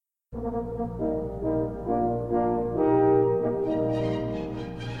Hello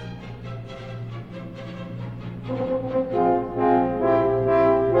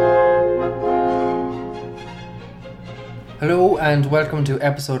and welcome to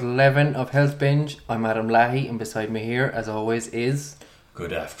episode 11 of Health Binge. I'm Adam Lahey and beside me here, as always, is...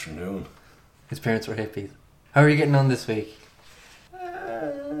 Good afternoon. His parents were hippies. How are you getting on this week?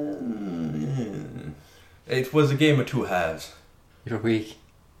 It was a game of two halves. You're weak.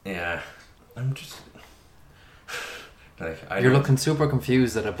 Yeah. I'm just... You're looking super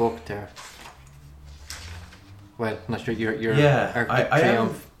confused at a book there. Well, not sure you're Yeah, I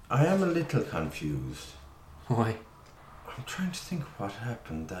am a little confused. Why? I'm trying to think what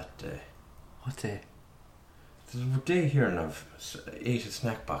happened that day. What day? There's a day here and I've ate a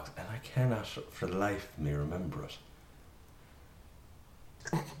snack box and I cannot for the life of me remember it.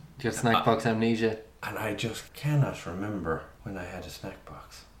 You have snack box amnesia. And I just cannot remember when I had a snack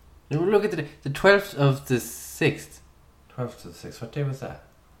box. Look at the 12th of the 6th. 12th to the 6th. What day was that?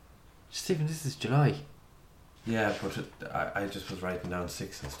 Stephen, this is July. Yeah, but I just was writing down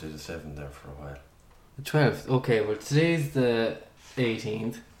 6 instead of 7 there for a while. The 12th. Okay, well today's the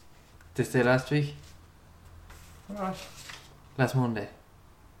 18th. This day last week? What? Last Monday.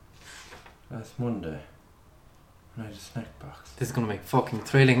 Last Monday. I had a snack box. This is going to make fucking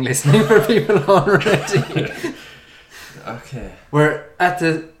thrilling listening for people already. Okay. We're at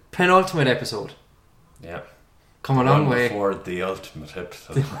the penultimate episode. Yeah. Come a long way. Before the ultimate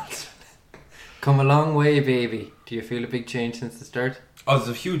episode. Come a long way, baby. Do you feel a big change since the start? Oh, there's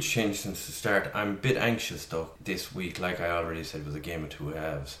a huge change since the start. I'm a bit anxious though this week, like I already said, was a game of two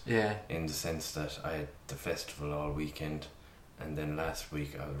halves. Yeah. In the sense that I had the festival all weekend, and then last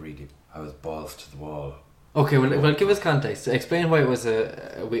week I was balls to the wall. Okay, well give us context. Explain why it was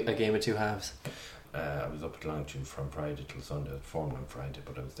a game of two halves. I was up at Longitude from Friday till Sunday. I was performing on Friday,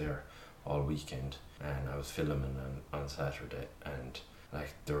 but I was there all weekend, and I was filming on Saturday, and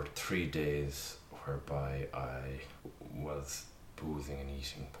like there were 3 days whereby I was boozing and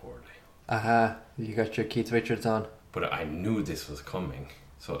eating poorly. Aha, you got your Keith Richards on. But I knew this was coming.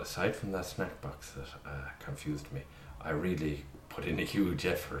 So aside from that snack box that confused me, I really put in a huge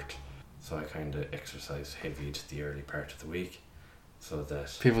effort. So I kind of exercised heavy to the early part of the week, so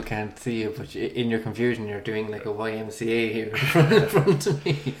that people can't see you, but in your confusion you're doing like a YMCA here in front of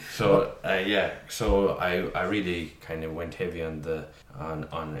me. So so I really kind of went heavy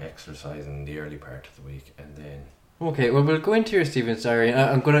on exercising the early part of the week, and then. Okay, well we'll go into your Stephen's diary.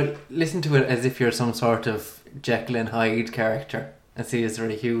 I'm going to listen to it as if you're some sort of Jekyll and Hyde character and see is there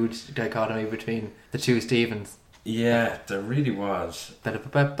a huge dichotomy between the two Stephens. Yeah, there really was.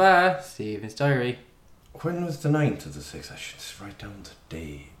 Stephen's diary. When was the 9th of the 6th? I should write down the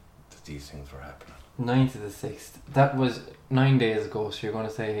day that these things were happening. 9th of the 6th. That was 9 days ago, so you're going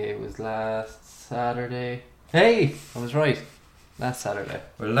to say it was last Saturday. Hey! I was right. Last Saturday.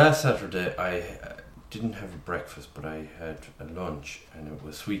 Well, last Saturday I didn't have a breakfast, but I had a lunch, and it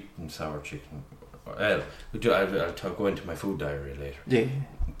was sweet and sour chicken. I'll go into my food diary later. Yeah.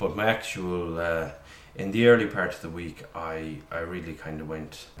 But my actual... in the early part of the week, I really kind of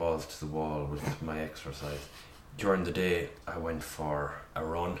went balls to the wall with my exercise. During the day, I went for a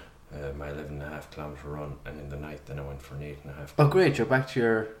run, my 11.5 kilometre run, and in the night then I went for an 8.5. Oh great, you're back to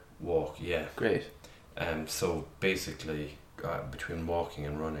your... walk, yeah. Great. So basically, between walking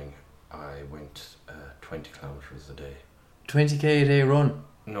and running, I went 20 kilometres a day. 20k a day run?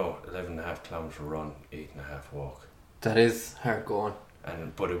 No, 11.5 kilometre run, 8.5 walk. That is hard going.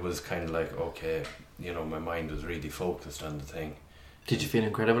 But it was kind of like, okay, you know, my mind was really focused on the thing. Did you feel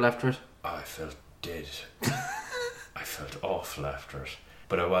incredible after it? I felt dead. I felt awful after it.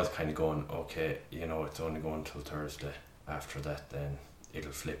 But I was kind of going, okay, you know, it's only going till Thursday. After that, then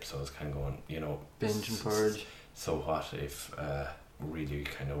it'll flip. So I was kind of going, you know, binge and purge. So what if really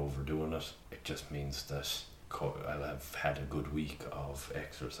kind of overdoing it? It just means that I'll have had a good week of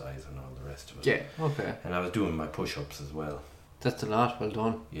exercise and all the rest of it. Yeah, okay. And I was doing my push-ups as well. That's a lot, well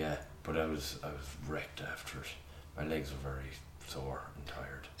done. Yeah, but I was wrecked after it. My legs were very sore and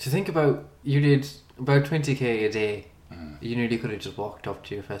tired. So think about, you did about 20k a day. You nearly could have just walked up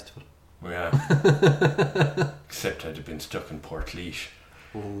to your festival. Yeah. Except I'd have been stuck in Portlaoise.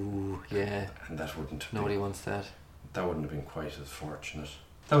 Ooh, yeah. And that wouldn't have Nobody wants that. That wouldn't have been quite as fortunate.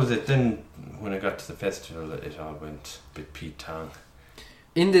 That was it. Then when I got to the festival, it all went a bit Pete Tong.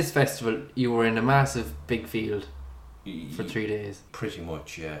 In this festival, you were in a massive big field for 3 days. Pretty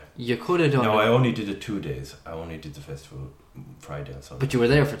much, yeah. You could have done... No, I only did it 2 days. I only did the festival Friday and Sunday. But you were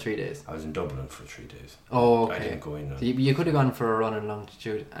there for 3 days? I was in Dublin for 3 days. Oh, okay. I didn't go in. So you could have gone for a run in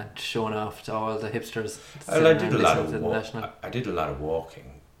Longitude and shown off to all the hipsters. I did a lot of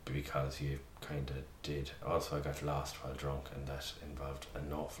walking. because you kind of did. Also, I got lost while drunk, and that involved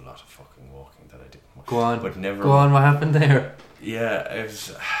an awful lot of fucking walking that I didn't. Go on. But never. Go on. What happened there? Yeah, I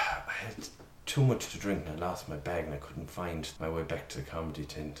had too much to drink and I lost my bag and I couldn't find my way back to the comedy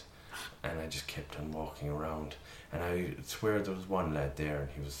tent, and I just kept on walking around. And I swear there was one lad there and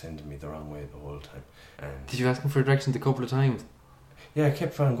he was sending me the wrong way the whole time. And Did you ask him for directions a couple of times? yeah, I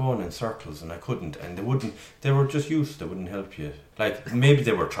kept on going in circles and I couldn't, and they were just used, they wouldn't help you. Like, maybe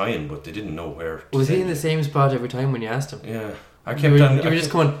they were trying but they didn't know where to Was he send in the you. same spot every time when you asked him? Yeah. I You kept were, on. you were just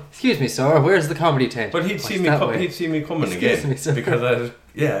going, excuse me, sir, where's the comedy tent? But he'd What's see me. that way? He'd see me coming Excuse again me, sir. because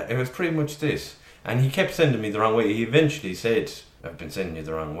it was pretty much this. And he kept sending me the wrong way. He eventually said, "I've been sending you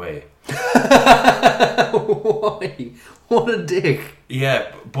the wrong way." Why? What a dick.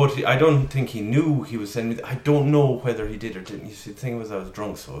 Yeah, but I don't think he knew he was sending me. I don't know whether he did or didn't. You see, the thing was, I was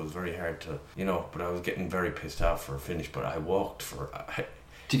drunk, so it was very hard to, but I was getting very pissed off for a finish. But I walked for.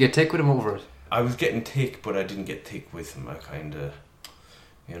 Did you get tick with him over it? I was getting thick, but I didn't get thick with him. I kind of,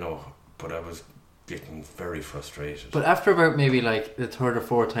 but I was getting very frustrated. But after about maybe like the third or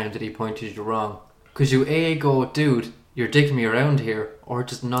fourth time that he pointed you wrong, because you go, dude, you're dicking me around here, or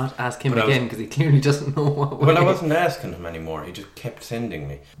just not ask him again because he clearly doesn't know what way. Well, I wasn't asking him anymore. He just kept sending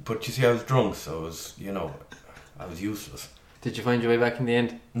me. But you see, I was drunk, so it was, I was useless. Did you find your way back in the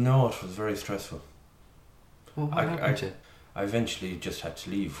end? No, it was very stressful. Well, what happened to you? I eventually just had to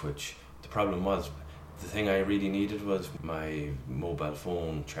leave, which the problem was, the thing I really needed was my mobile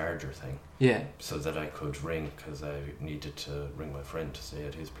phone charger thing. Yeah. So that I could ring, because I needed to ring my friend to stay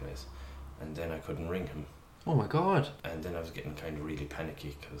at his place. And then I couldn't ring him. Oh my god. And then I was getting kind of really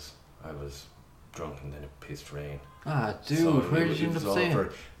panicky because I was drunk and then it pissed rain. Ah, dude, So where did you end up staying?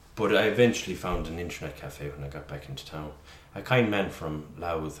 But I eventually found an internet cafe when I got back into town. A kind man from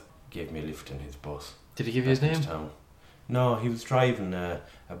Louth gave me a lift in his bus. Did he give you his name? Town. No, he was driving a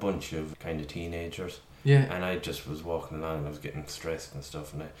bunch of kind of teenagers. Yeah. And I just was walking along and I was getting stressed and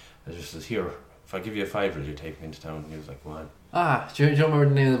stuff. And I just said, here, if I give you a $5, will you take me into town? And he was like, go on. Ah, do you remember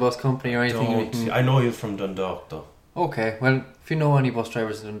the name of the bus company or anything? I know he was from Dundalk though. Okay, well, if you know any bus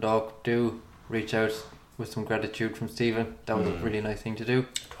drivers in Dundalk, do reach out with some gratitude from Stephen. That was a really nice thing to do.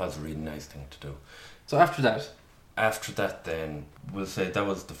 It was a really nice thing to do. So after that then, we'll say that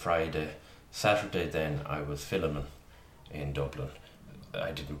was the Friday. Saturday then, I was filming in Dublin.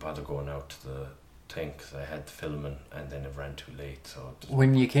 I didn't bother going out to the thing because I had the filming and then it ran too late. So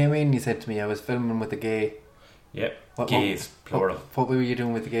when you came in, you said to me, I was filming with the gay. Yep, gays, plural. What were you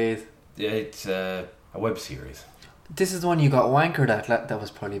doing with the gays? Yeah, it's a web series. This is the one you got wankered at. That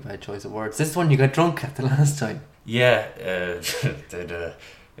was probably a bad choice of words. This is the one you got drunk at the last time. Yeah, it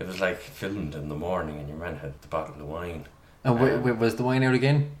was like filmed in the morning and your man had the bottle of wine. And was the wine out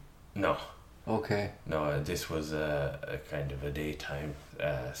again? No. Okay. No, this was a kind of a daytime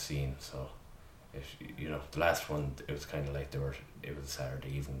scene. So, the last one, it was kind of like it was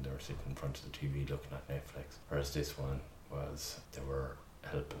Saturday evening, they were sitting in front of the TV looking at Netflix. Whereas this one was, they were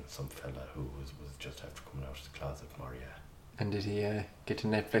helping some fella who was just after coming out of the closet, Maria. And did he get to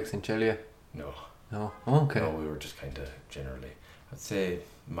Netflix and chill you? No. No? Okay. No, we were just kind of generally, I'd say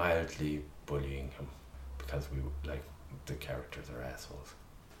mildly bullying him because we, like, the characters are assholes.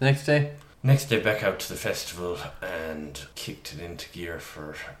 The next day? Next day back out to the festival and kicked it into gear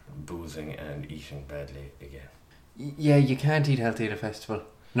for boozing and eating badly again. Yeah, you can't eat healthy at a festival.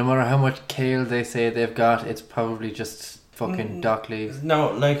 No matter how much kale they say they've got, it's probably just fucking dock leaves.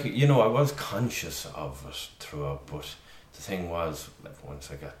 No, like, I was conscious of it throughout, but the thing was, like, once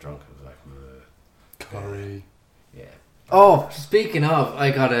I got drunk, it was like, curry. Yeah. Oh, speaking of,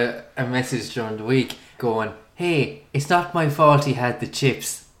 I got a message during the week going, hey, it's not my fault he had the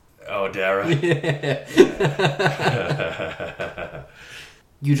chips. Oh, Dara. Yeah.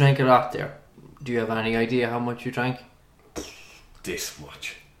 You drank a lot there. Do you have any idea how much you drank? This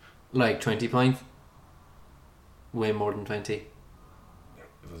much. Like 20 pints? Way more than 20. It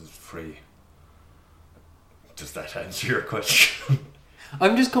was free. Does that answer your question?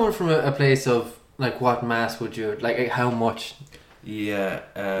 I'm just coming from a place of, like, what mass would you, like, how much? Yeah.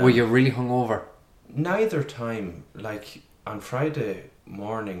 Were you really hungover? Neither time. Like, on Friday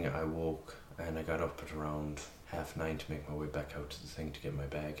morning I woke and I got up at around 9:30 to make my way back out to the thing to get my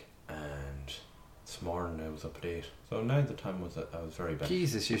bag, and this morning I was up at 8, so neither time was I was very bad.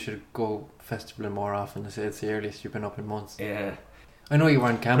 Jesus, you should go festivaling more often. It's the earliest you've been up in months. Yeah, I know you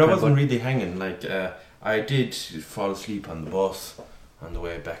weren't camping, but I wasn't really hanging. Like, I did fall asleep on the bus on the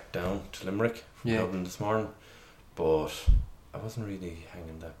way back down to Limerick from Dublin this morning, but I wasn't really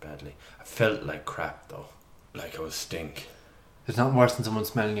hanging that badly. I felt like crap though, like I was stink. There's nothing worse than someone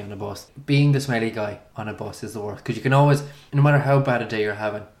smelling you on a bus. Being the smelly guy on a bus is the worst. Because you can always, no matter how bad a day you're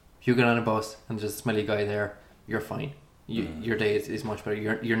having, if you get on a bus and there's a smelly guy there, you're fine. Your day is much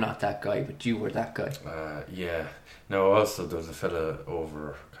better. You're not that guy, but you were that guy. Yeah. Now also there was a fella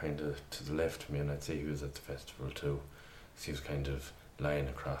over kind of to the left of me, and I'd say he was at the festival too. So he was kind of lying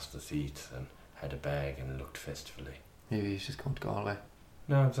across the seats and had a bag and looked festively. Maybe he's just going to Galway.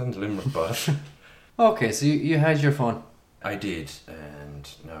 No, it's on the Limerick bus. Okay, so you had your fun. I did, and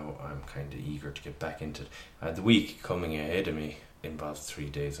now I'm kind of eager to get back into it. The week coming ahead of me involves 3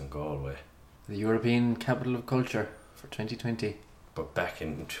 days in Galway. The European Capital of Culture for 2020. But back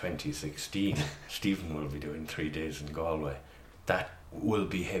in 2016, Stephen will be doing 3 days in Galway. That will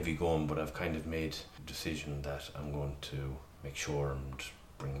be heavy going, but I've kind of made a decision that I'm going to make sure and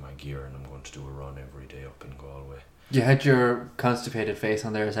bring my gear, and I'm going to do a run every day up in Galway. You had your constipated face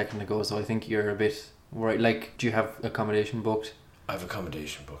on there a second ago, so I think you're a bit worried. Like, do you have accommodation booked? I have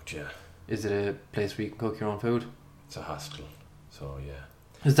accommodation booked, yeah. Is it a place where you can cook your own food? It's a hostel, so yeah.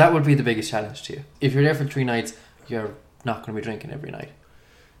 Because that would be the biggest challenge to you. If you're there for 3 nights, you're not going to be drinking every night.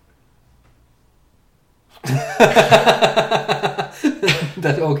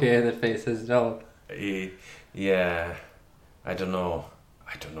 That face says it all. Yeah, I don't know.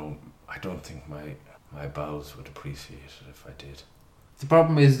 I don't think my bowels would appreciate it if I did. The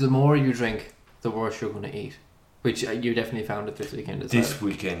problem is the more you drink, the worse you're going to eat. Which you definitely found it this weekend as well. This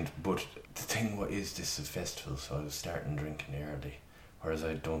weekend, but the thing is this is a festival, so I was starting drinking early. Whereas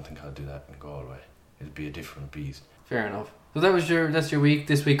I don't think I'll do that in Galway. It'll be a different beast. Fair enough. So that's your week.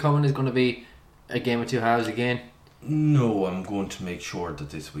 This week coming is going to be a game of two halves again. No, I'm going to make sure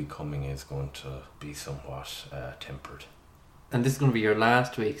that this week coming is going to be somewhat tempered. And this is going to be your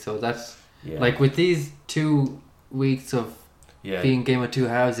last week, so that's... Yeah. Like with these 2 weeks of being game of two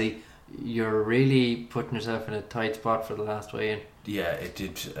halvesy, you're really putting yourself in a tight spot for the last way in. Yeah, it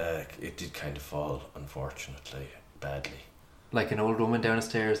did kind of fall, unfortunately, badly. Like an old woman down the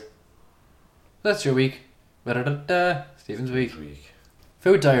stairs. That's your week. Stephen's week.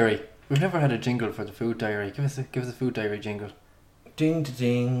 Food diary. We've never had a jingle for the food diary. Give us a food diary jingle. Ding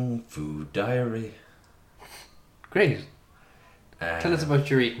ding, food diary. Great. Tell us about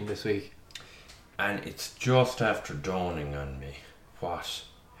your eating this week. And it's just after dawning on me what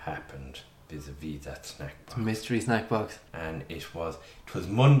happened vis-a-vis that snack box. Mystery snack box. And it was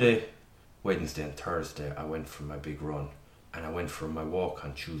Monday, Wednesday and Thursday I went for my big run. And I went for my walk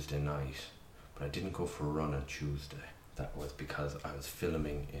on Tuesday night. But I didn't go for a run on Tuesday. That was because I was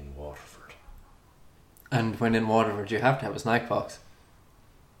filming in Waterford. And when in Waterford you have to have a snack box.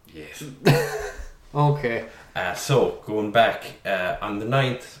 Yes. Okay. So going back, on the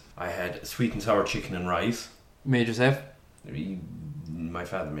 9th I had sweet and sour chicken and rice. Made yourself? My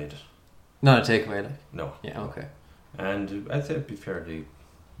father made it. Not a takeaway, like? No. Yeah, okay. And I'd say it'd be fairly...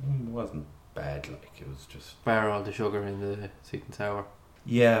 It wasn't bad, like, it was just... Bar all the sugar in the sweet and sour.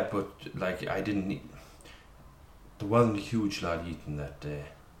 Yeah, but, like, I didn't eat... There wasn't a huge lot eaten that day.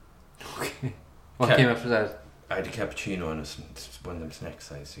 Okay. What came after that? I had a cappuccino and one of them snack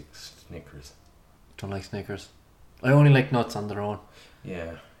size Snickers. Don't like Snickers. I only like nuts on their own.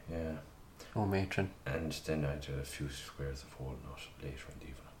 Yeah. Oh, matron. And then I had a few squares of whole nut later in the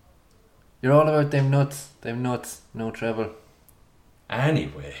evening. You're all about them nuts, no trouble.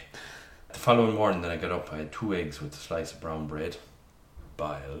 Anyway, the following morning then I got up, I had 2 eggs with a slice of brown bread,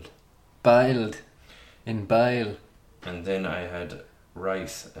 boiled. In bile. And then I had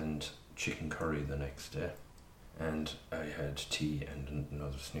rice and chicken curry the next day. And I had tea and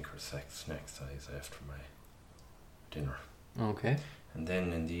another Snickers snack size after my dinner. Okay. And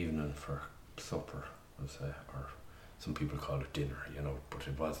then in the evening for supper, or some people call it dinner, but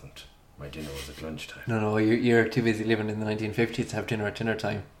it wasn't. My dinner was at lunchtime. No, you're too busy living in the 1950s to have dinner at dinner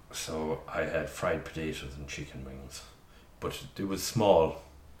time. So I had fried potatoes and chicken wings, but it was small.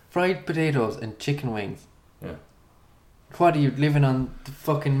 Fried potatoes and chicken wings? Yeah. What, are you living on the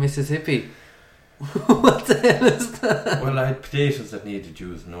fucking Mississippi? What the hell is that? Well, I had potatoes that needed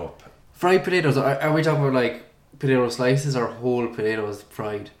using up. Fried potatoes, are we talking about like potato slices or whole potatoes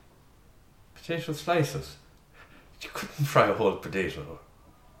fried? Potato slices? You couldn't fry a whole potato.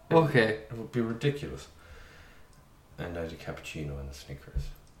 Okay. It would be ridiculous. And I had a cappuccino and a Snickers.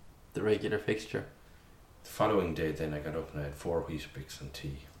 The regular fixture. The following day then I got up and I had 4 Weetabix and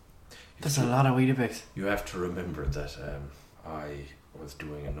tea. That's a lot of Weetabix. You have to remember that I was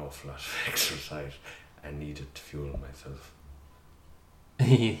doing an awful lot of exercise and needed to fuel myself.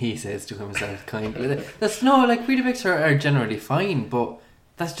 He says to himself kindly. That's no, like Weetabix are generally fine, but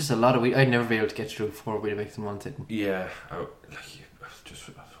that's just a lot of I'd never be able to get through 4 Weetabix in one sitting. Yeah, I was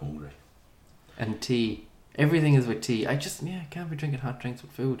hungry. And tea. Everything is with tea. I can't be drinking hot drinks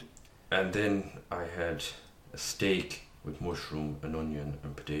with food. And then I had a steak with mushroom and onion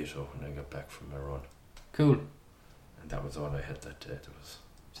and potato when I got back from my run. Cool. And that was all I had that day.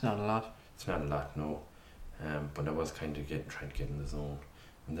 It's not a lot. It's not a lot, no. But I was kind of trying to get in the zone.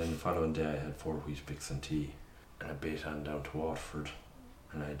 And then the following day I had 4 Weet-Bix and tea. And I bait on down to Waterford.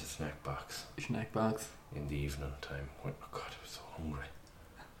 And I had a snack box. Snack box. In the evening time. Oh God, I was so hungry.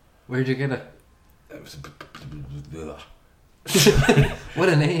 Where'd you get it? It was What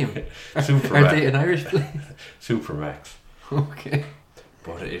a name. Super Are they an Irish place? Supermax. Okay.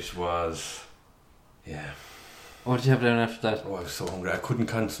 But it was... Yeah. What did you have down after that? Oh, I was so hungry. I couldn't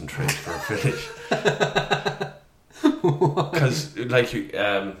concentrate for a finish. Because, like,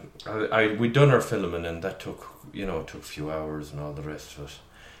 we'd done our filming and that took a few hours and all the rest of it.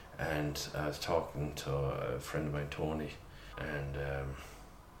 And I was talking to a friend of mine, Tony, and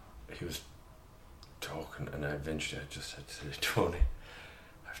he was talking, and eventually I just said to Tony,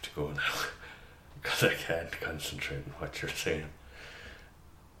 I have to go now because I can't concentrate on what you're saying.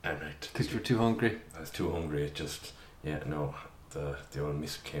 And because you were too hungry. I was too hungry. It just the old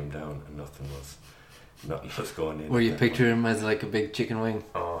mist came down and nothing was going in. Were you picturing him as like a big chicken wing?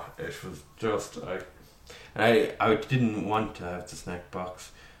 Oh, it was just I didn't want to have the snack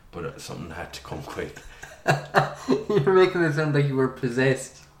box, but something had to come quick. You're making it sound like you were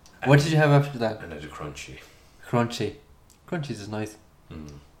possessed. What did you have after that? And I had a crunchy. Crunchies is nice.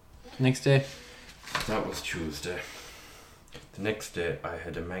 Next day? That was Tuesday. The next day I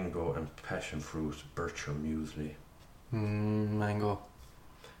had a mango and passion fruit bircher muesli. Mango.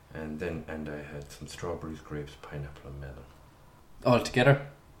 And I had some strawberries, grapes, pineapple and melon. All together?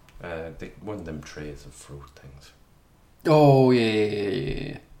 One of them trays of fruit things. Oh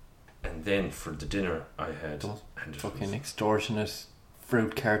yeah. And then for the dinner I had... Fucking extortionate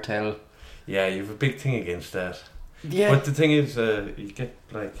fruit cartel. Yeah, you have a big thing against that. Yeah. But the thing is, you get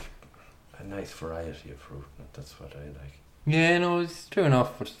like a nice variety of fruit. That's what I like. Yeah, no, it's true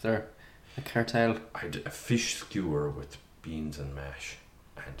enough, but they're a cartel. I had a fish skewer with beans and mash,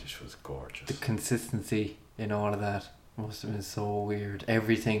 and it was gorgeous. The consistency in all of that must have been so weird.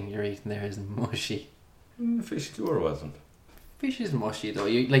 Everything you're eating there is mushy. The fish skewer wasn't. Fish is mushy though.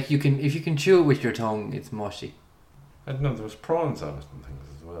 If you can chew it with your tongue, it's mushy. I don't know, there was prawns on it and things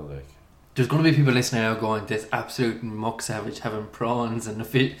as well. Like, there's going to be people listening now going, "This absolute muck savage having prawns and a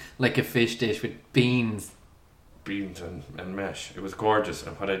fish dish with beans." Beans and mash. It was gorgeous.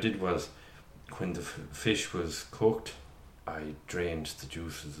 And what I did was, when the fish was cooked, I drained the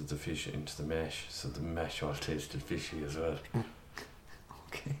juices of the fish into the mash, so the mash all tasted fishy as well.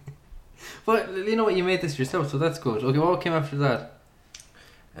 Okay. But you know what, you made this yourself, so that's good. Okay, what came after that?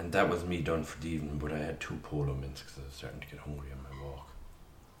 And that was me done for the evening, but I had 2 polo mints because I was starting to get hungry on my walk.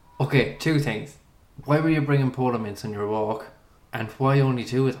 Okay, 2 things. Why were you bringing polo mints on your walk? And why only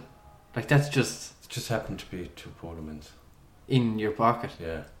 2 of them? Like, that's just... It just happened to be 2 polo mints. In your pocket?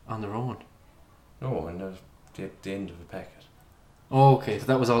 Yeah. On their own? No, and that was the end of the packet. Oh, okay, so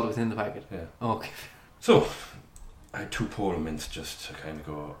that was all that was in the packet? Yeah. Okay. So, I had 2 polo mints just to kind of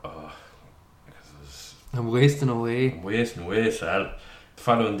go, because it was... I'm wasting away. I'm wasting away, Sal. The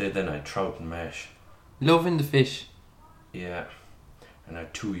following day then I had trout and mash. Loving the fish. Yeah. And I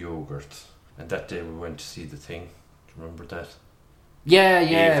had 2 yogurts. And that day we went to see the thing. Do you remember that? Yeah,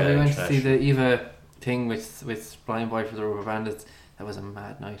 Eva we went to see the Eva thing with Blind Boy for the Rubber Bandits. That was a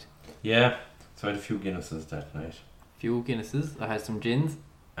mad night. Yeah. So I had a few Guinnesses that night. Few Guinnesses. I had some gins.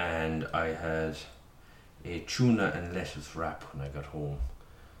 And I had a tuna and lettuce wrap when I got home,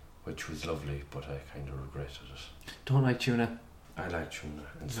 which was lovely, but I kind of regretted it. Don't like tuna. I like tuna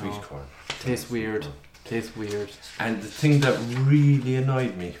and sweet corn. Tastes weird. Tastes weird. And the thing that really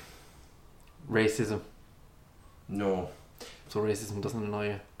annoyed me... Racism. No. So racism doesn't annoy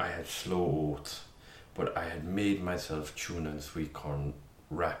you? I had slow oats, but I had made myself tuna and sweet corn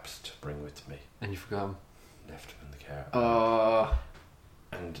wraps to bring with me. And you forgot them? Left them in the car.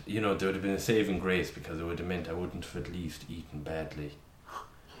 And, there would have been a saving grace because it would have meant I wouldn't have at least eaten badly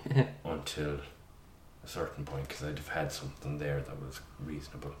until a certain point, because I'd have had something there that was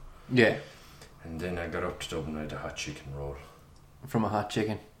reasonable. Yeah. And then I got up to Dublin, I had a hot chicken roll. From a hot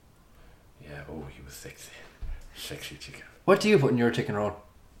chicken? Yeah, he was sexy. Sexy chicken. What do you put in your chicken roll?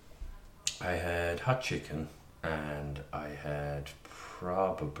 I had hot chicken and I had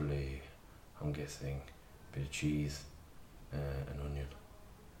probably, I'm guessing, a bit of cheese and onion.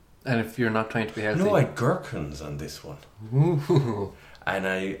 And if you're not trying to be healthy? No, I had gherkins on this one. Ooh. And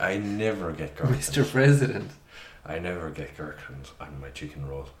I never get gherkins. Mr. President. I never get gherkins on my chicken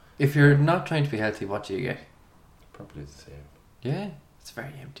roll. If you're not trying to be healthy, what do you get? Probably the same. Yeah, it's a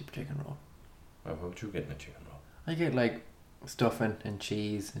very empty chicken roll. Well, how would you get in a chicken roll? I get like stuffing and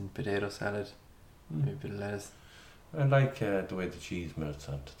cheese and potato salad, maybe a bit of lettuce. I like the way the cheese melts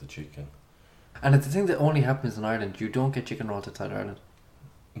onto the chicken. And it's a thing that only happens in Ireland. You don't get chicken rolls outside Ireland.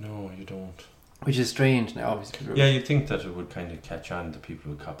 No, you don't. Which is strange now, obviously. Yeah, you'd think that it would kind of catch on. The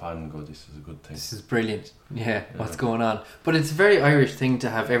people would cop on and go, this is a good thing. This is brilliant. Yeah, what's going on? But it's a very Irish thing to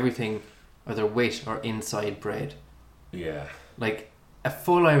have everything either with or inside bread. Yeah. Like, a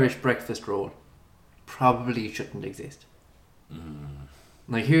full Irish breakfast roll probably shouldn't exist.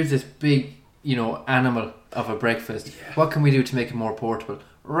 Like, here's this big, animal of a breakfast. Yeah. What can we do to make it more portable?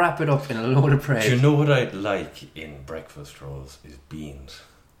 Wrap it up in a load of bread. Do you know what I'd like in breakfast rolls is beans.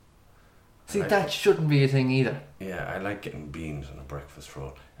 See, that shouldn't be a thing either. Yeah, I like getting beans in a breakfast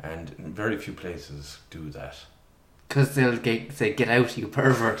roll. And very few places do that. Because they'll say, get out, you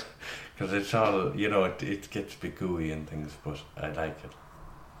pervert. Because it's all, it gets a bit gooey and things, but I like it.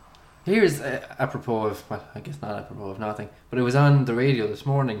 Here's apropos of, well, I guess not apropos of nothing, but it was on the radio this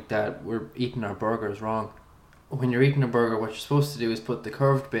morning that we're eating our burgers wrong. When you're eating a burger, what you're supposed to do is put the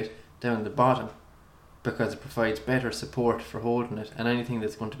curved bit down the bottom because it provides better support for holding it, and anything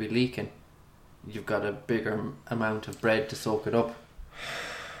that's going to be leaking, you've got a bigger amount of bread to soak it up.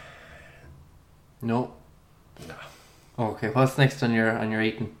 No? No. Okay, what's next on your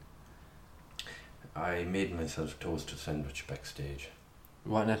eating? I made myself a toasted sandwich backstage.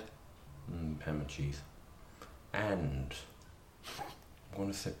 What in it? Ham and cheese. And I'm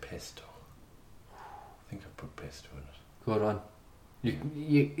going to say pesto. I think I put pesto in it. Good one.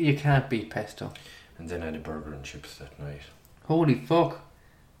 You can't beat pesto. And then I had a burger and chips that night. Holy fuck.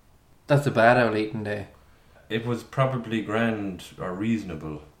 That's a bad old eating day. It was probably grand or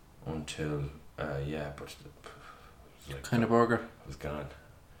reasonable until, but it was like Kind of burger. I was gone.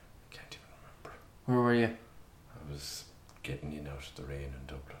 I can't even remember. Where were you? I was getting in out of the rain in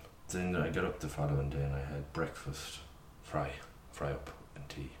Dublin. Then I got up the following day and I had breakfast, fry up and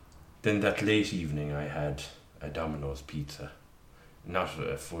tea. Then that late evening I had a Domino's pizza. Not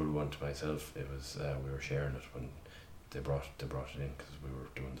a full one to myself. It was we were sharing it when they brought it in because we were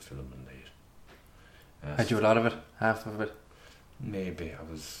doing the film and late. Had you a lot of it? Half of it? Maybe.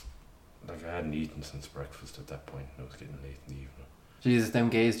 I hadn't eaten since breakfast at that point and it was getting late in the evening. Jesus, them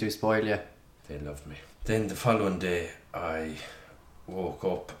gays do spoil you. They loved me. Then the following day I woke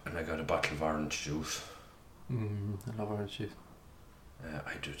up and I got a bottle of orange juice. I love orange juice.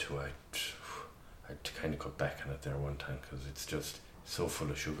 I do too. I had to kind of cut back on it there one time because it's just so full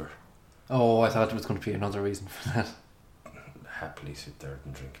of sugar. Oh, I thought there was going to be another reason for that. Happily sit there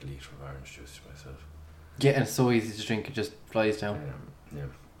and drink a litre of orange juice to myself. Yeah, and it's so easy to drink, it just flies down. Yeah.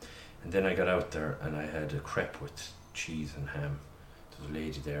 And then I got out there and I had a crepe with cheese and ham. There was a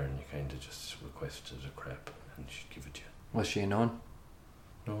lady there and you kind of just requested a crepe and she'd give it to you. Was she a nun?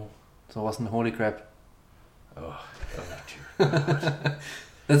 No. So it wasn't a holy crepe? Oh dear.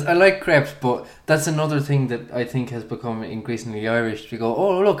 I like crepes, but that's another thing that I think has become increasingly Irish. We go,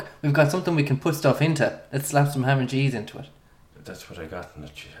 oh look, we've got something we can put stuff into. Let's slap some ham and cheese into it. That's what I got in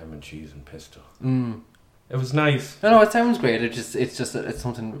it, ham and cheese and pesto. It was nice. No, it sounds great. It's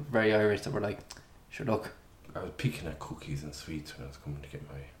something very Irish that we're like, sure, look. I was picking at cookies and sweets when I was coming to get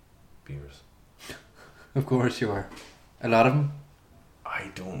my beers. Of course you are. A lot of them?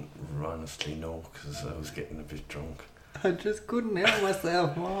 I don't honestly know because I was getting a bit drunk. I just couldn't help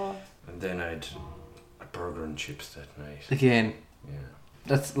myself. And then I had a burger and chips that night. Again. Yeah.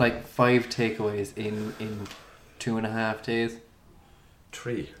 That's like 5 takeaways in 2.5 days.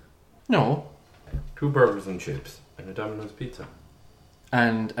 3. No. 2 burgers and chips and a Domino's pizza.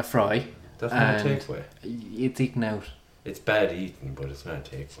 And a fry. That's not a takeaway. It's eaten out. It's bad eating, but it's not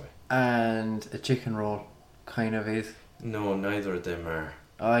a takeaway. And a chicken roll kind of is. No, neither of them are.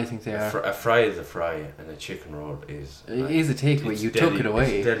 I think they are. A fry is a fry and a chicken roll is... It is a takeaway. You took it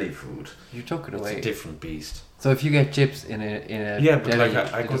away. It's deli food. You took it away. It's a different beast. So if you get chips in a yeah, but deli,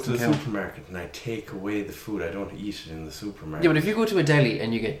 like I go to the count. supermarket and I take away the food. I don't eat it in the supermarket. Yeah, but if you go to a deli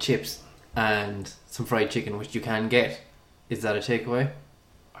and you get chips and some fried chicken, which you can get, is that a takeaway?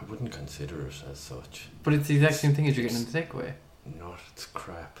 I wouldn't consider it as such. But it's the exact same thing as you're getting in the takeaway. Not, it's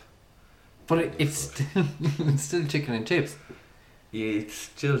crap. But it's still chicken and chips. It's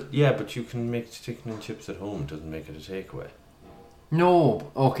still, yeah, but you can make chicken and chips at home. It doesn't make it a takeaway.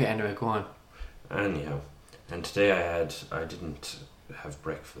 No. Okay, anyway, go on. Anyhow, and today I didn't have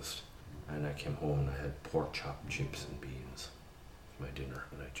breakfast, and I came home and I had pork chop, chips and beans for my dinner,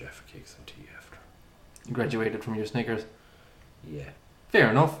 and I had Jaffa cakes and tea after. You graduated from your Snickers. Yeah. Fair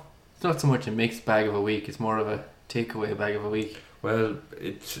enough. It's not so much a mixed bag of a week, it's more of a takeaway bag of a week. Well,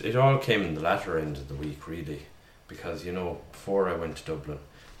 it all came in the latter end of the week, really, because, before I went to Dublin,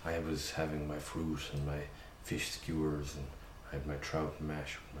 I was having my fruit and my fish skewers, and I had my trout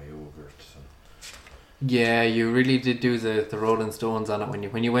mash with my yogurt. Yeah, you really did do the Rolling Stones on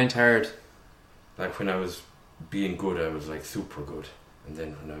it when you went hard. Like when I was being good, I was like super good, and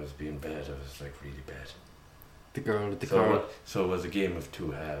then when I was being bad, I was like really bad. The girl with the girl. So it was a game of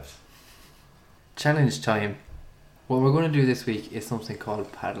two halves. Challenge time. What we're going to do this week is something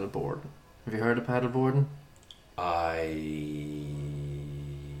called paddleboarding. Have you heard of paddleboarding? I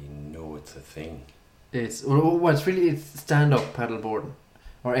know it's a thing. It's stand-up paddleboarding,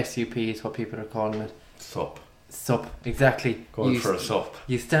 or SUP is what people are calling it. Sup, exactly. Going for a sup.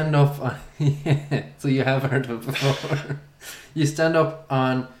 You stand up on... yeah, so you have heard of it before. You stand up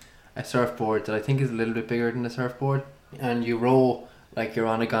on a surfboard that I think is a little bit bigger than a surfboard, and you row like you're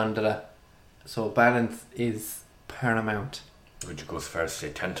on a gondola. So balance is paramount. Would you go as far as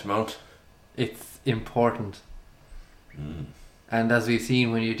say tantamount? It's important. And as we've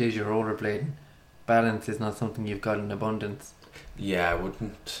seen when you did your rollerblading, balance is not something you've got in abundance. Yeah, I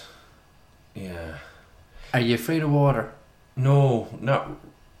wouldn't. Yeah. Are you afraid of water? No, not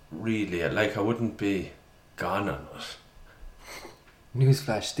really. Like, I wouldn't be gone on it.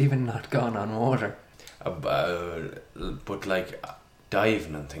 Newsflash, Stephen not gone on water. But like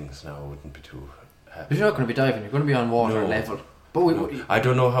diving and things now, I wouldn't be too happy. But you're not going to be diving, you're going to be on water level. But I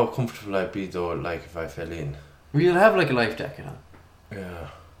don't know how comfortable I'd be though, like if I fell in. You'll have like a life jacket on. Yeah.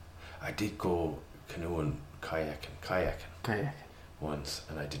 I did go canoeing, kayaking once,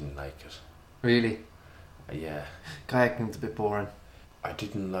 and I didn't like it. Really? Yeah. Kayaking's a bit boring. I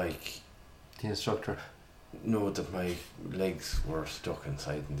didn't like the instructor. No, that my legs were stuck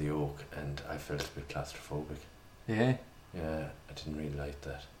inside in the yoke, and I felt a bit claustrophobic. Yeah? Yeah, I didn't really like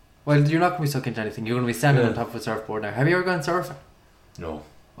that. Well, you're not going to be stuck into anything. You're going to be standing on top of a surfboard now. Have you ever gone surfing? No.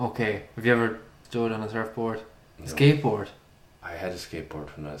 Okay. Have you ever stood on a surfboard? No. Skateboard? I had a skateboard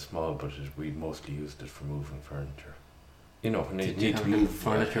when I was small, but we mostly used it for moving furniture. You know, when you need to move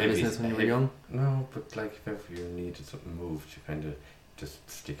furniture business when you were young? No, but like if ever you needed something moved, you kind of just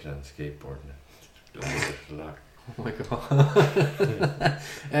stick it on the skateboard and it a lot. Oh my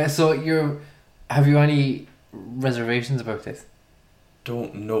god. So have you any reservations about this?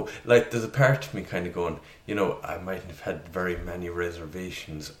 Don't know. Like, there's a part of me kind of going, you know, I mightn't have had very many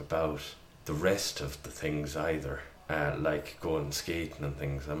reservations about the rest of the things either. Like going skating and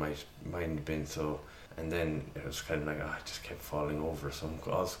things, I might have been so. And then it was kind of like, I just kept falling over. So I'm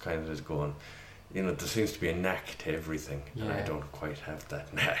also kind of just going, you know, there seems to be a knack to everything, and I don't quite have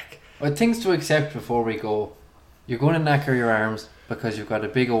that knack. Well, things to accept before we go. You're going to knacker your arms because you've got a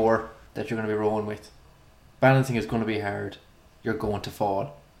big oar that you're going to be rowing with. Balancing is going to be hard. You're going to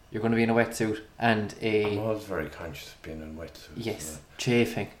fall. You're going to be in a wetsuit and I'm always very conscious of being in wetsuits. Yes,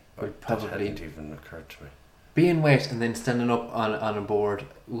 chafing would probably... That hadn't even occurred to me. Being wet and then standing up on a board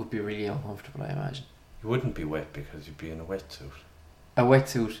would be really uncomfortable, I imagine. You wouldn't be wet because you'd be in a wetsuit. A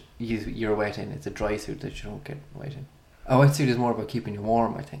wetsuit, you're wet in. It's a dry suit that you don't get wet in. A wetsuit is more about keeping you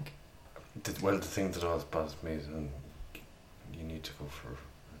warm, I think. The thing that always bothers me is when you need to go for a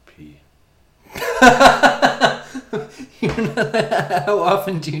pee. How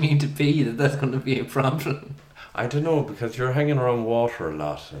often do you need to pee that's going to be a problem? I don't know, because you're hanging around water a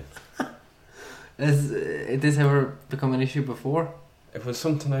lot. Has this ever become an issue before? It was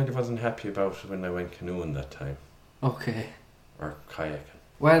something I wasn't happy about when I went canoeing that time. Okay. Or kayaking.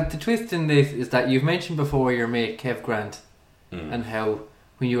 Well, the twist in this is that you've mentioned before your mate Kev Grant and how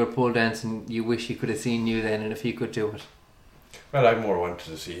when you were pole dancing you wish he could have seen you then and if he could do it. Well, I more wanted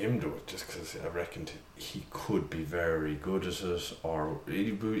to see him do it just because I reckoned he could be very good at it, or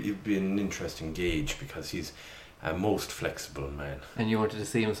it'd be an interesting gauge because he's a most flexible man. And you wanted to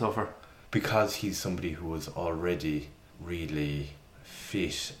see him suffer? Because he's somebody who was already really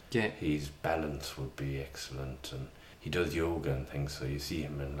fit. Yeah. His balance would be excellent, and he does yoga and things, so you see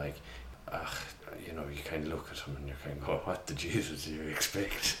him and like, you know, you kind of look at him and you're kind of, oh, what the Jesus do you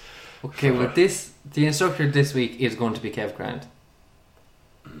expect? Okay, well the instructor this week is going to be Kev Grant.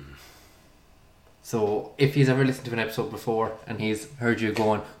 So if he's ever listened to an episode before and he's heard you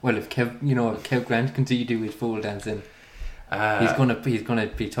going, well, if Kev Grant can see you do his pole dancing, he's gonna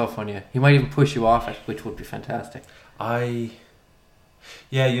be tough on you. He might even push you off it, which would be fantastic. I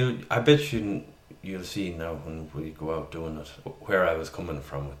bet you'll see now when we go out doing it where I was coming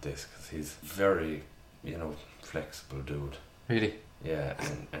from with this, because he's very, you know, flexible dude. Really? Yeah,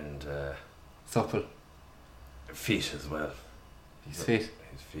 and supple. Fit as well. He's fit.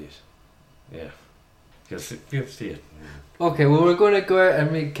 He's fit. Yeah. You'll see it. Okay, well, we're going to go out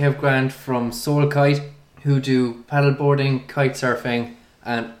and meet Kev Grant from Soul Kite, who do paddleboarding, kite surfing,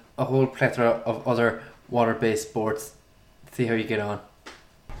 and a whole plethora of other water-based sports. See how you get on.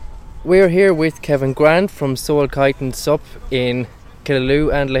 We're here with Kevin Grant from Soul Kite and Sup in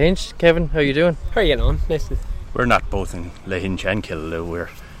Killaloe and Lahinch. Kevin, how are you doing? How are you getting on? Nice to... We're not both in Lahinch and Killaloe.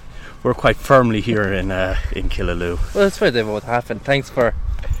 We're quite firmly here in Killaloe. Well, that's where they both happened. Thanks for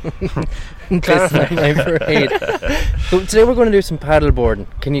listening, my parade. So today we're going to do some paddleboarding.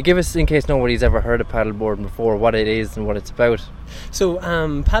 Can you give us, in case nobody's ever heard of paddleboarding before, what it is and what it's about? So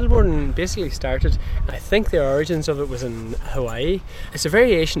paddleboarding basically started, I think the origins of it was in Hawaii. It's a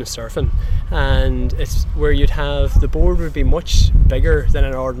variation of surfing, and it's where you'd have, the board would be much bigger than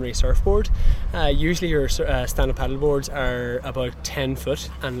an ordinary surfboard. Usually your stand-up paddleboards are about 10 foot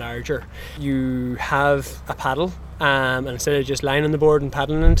and larger. You have a paddle, and instead of just lying on the board and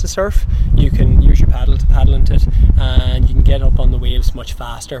paddling into surf, you can use your paddle to paddle into it, and you can get up on the waves much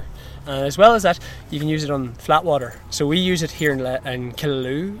faster. As well as that, you can use it on flat water. So we use it here in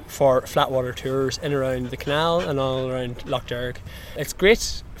Killaloe for flat water tours in around the canal and all around Lough Derg. It's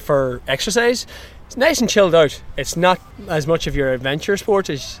great for exercise. It's nice and chilled out. It's not as much of your adventure sport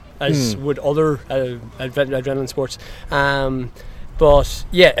as would other adrenaline sports. But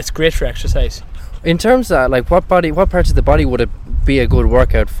yeah, it's great for exercise. In terms of that, like what parts of the body would it be a good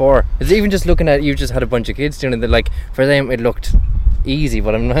workout for? Is it even just looking at, you just had a bunch of kids doing it, like for them it looked easy,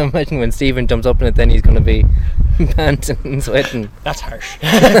 but I'm not imagining when Stephen jumps up in it, then he's going to be panting and sweating. That's harsh.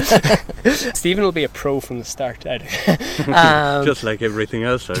 Stephen will be a pro from the start. Just like everything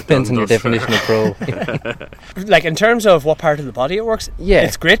else. Depends on your definition of pro. Like in terms of what part of the body it works, yeah,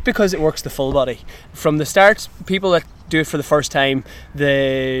 it's great because it works the full body. From the start, people that do it for the first time,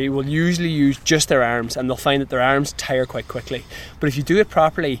 they will usually use just their arms, and they'll find that their arms tire quite quickly. But if you do it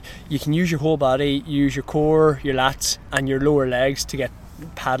properly, you can use your whole body, use your core, your lats and your lower legs to get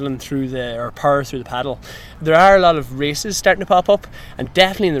paddling through or power through the paddle. There are a lot of races starting to pop up, and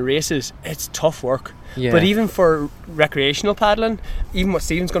definitely in the races it's tough work. Yeah. But even for recreational paddling, even what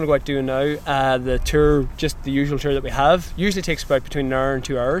Stephen's going to go out doing now, the tour, just the usual tour that we have, usually takes about between an hour and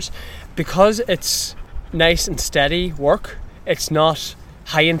 2 hours. Because it's nice and steady work, it's not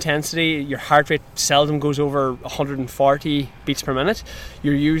high intensity, your heart rate seldom goes over 140 beats per minute.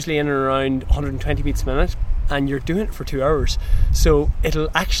 You're usually in and around 120 beats per minute, and you're doing it for 2 hours. So it'll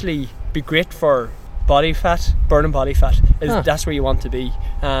actually be great for body fat, burning body fat. That's where you want to be.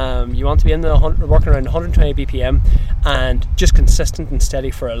 You want to be working around 120 BPM and just consistent and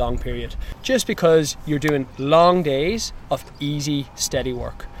steady for a long period. Just because you're doing long days of easy, steady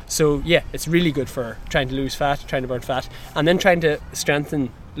work. So yeah, it's really good for trying to lose fat, trying to burn fat, and then trying to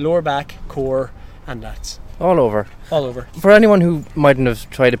strengthen lower back, core and lats. All over. For anyone who mightn't have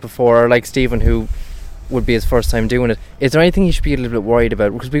tried it before, or like Stephen who would be his first time doing it, is there anything you should be a little bit worried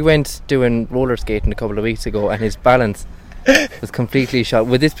about? Because we went doing roller skating a couple of weeks ago and his balance was completely shot.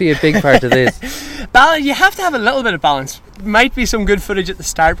 Would this be a big part of this? Balance, you have to have a little bit of balance. Might be some good footage at the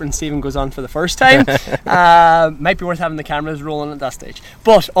start when Stephen goes on for the first time. Might be worth having the cameras rolling at that stage.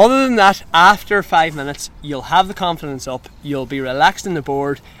 But other than that, after 5 minutes, you'll have the confidence up, you'll be relaxed in the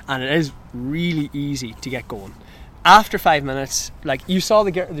board, and it is really easy to get going. After 5 minutes, like you saw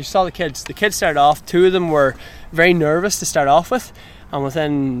the kids. The kids started off. 2 of them were very nervous to start off with, and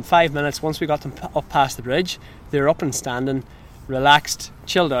within 5 minutes, once we got them up past the bridge, they were up and standing, relaxed,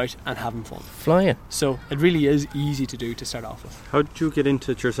 chilled out, and having fun. Flying. So it really is easy to do to start off with. How did you get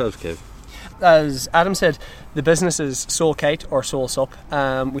into it yourself, Kev? As Adam said, the business is Soul Kite or Soul Sup.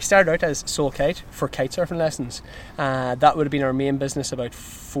 We started out as Soul Kite for kite surfing lessons. That would have been our main business about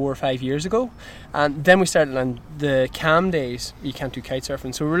 4 or 5 years ago. And then we started on the calm days. You can't do kite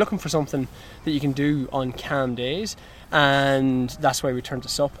surfing, so we were looking for something that you can do on calm days, and that's why we turned to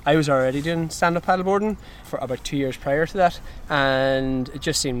Sup. I was already doing stand-up paddleboarding for about 2 years prior to that, and it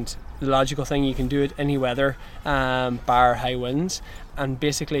just seemed the logical thing. You can do it any weather, bar high winds, and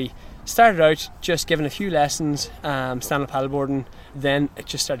basically started out just giving a few lessons, stand-up paddleboarding. Then it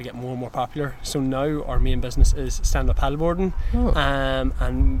just started to get more and more popular. So now our main business is stand-up paddleboarding,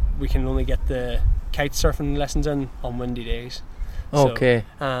 and we can only get the kite surfing lessons in on windy days. Okay.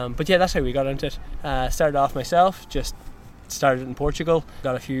 So, but yeah, that's how we got into it. Started off myself, just started in Portugal,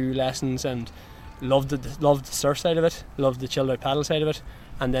 got a few lessons and loved the surf side of it, loved the chilled out paddle side of it.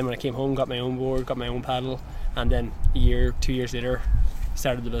 And then when I came home, got my own board, got my own paddle, and then 2 years later,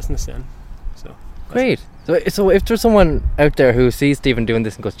 started the business then. So great. So if there's someone out there who sees Stephen doing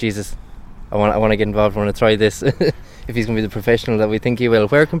this and goes, Jesus, I want to get involved, I want to try this, if he's going to be the professional that we think he will,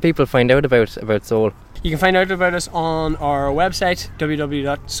 where can people find out about Soul? You can find out about us on our website,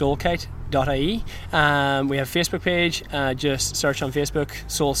 www.soulkite.ie. We have a Facebook page, just search on Facebook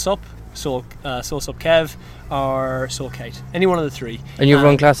Soul Sup, Soul Sub Kev, or Soul Kite. Any one of the three. And you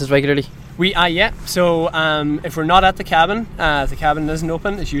run classes regularly? Yeah. So if we're not at the cabin isn't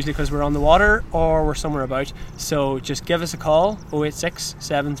open, it's usually because we're on the water or we're somewhere about. So just give us a call, 086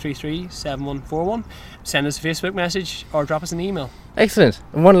 733 7141. Send us a Facebook message or drop us an email. Excellent.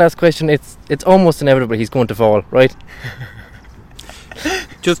 And one last question. It's almost inevitable he's going to fall, right?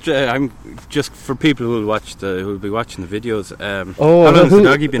 I'm just for people who will be watching the videos. How long has the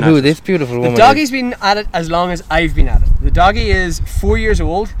doggy been at it? This beautiful woman? The doggy's been at it as long as I've been at it. The doggy is 4 years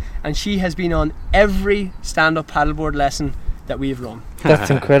old, and she has been on every stand-up paddleboard lesson that we've run. That's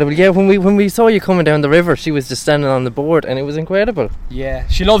incredible. Yeah, when we saw you coming down the river, she was just standing on the board, and it was incredible. Yeah,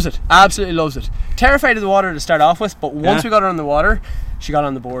 she loves it. Absolutely loves it. Terrified of the water to start off with, but once we got her on the water, she got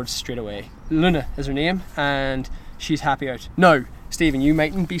on the board straight away. Luna is her name, and she's happy out. Now, Stephen, you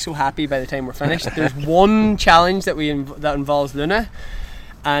mightn't be so happy by the time we're finished. There's one challenge that that involves Luna,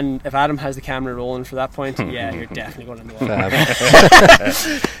 and if Adam has the camera rolling for that point, yeah, you're definitely going in the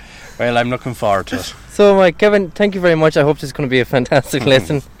water. Well, I'm looking forward to it. So, Kevin, thank you very much. I hope this is going to be a fantastic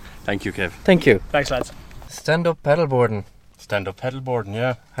lesson. Thank you, Kev. Thank you. Thanks, lads. Stand-up paddleboarding. Stand-up paddleboarding,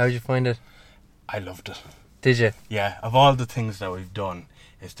 yeah. How did you find it? I loved it. Did you? Yeah, of all the things that we've done,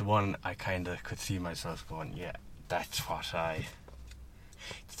 it's the one I kind of could see myself going, yeah, that's what I...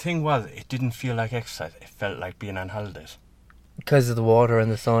 The thing was, it didn't feel like exercise. It felt like being on holidays. Because of the water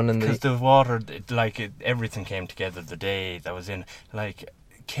and the sun and because the water, everything came together the day that was in. Like,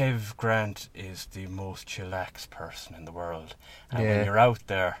 Kev Grant is the most chillaxed person in the world. And when you're out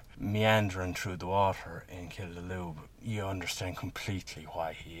there meandering through the water in Kildaloob, you understand completely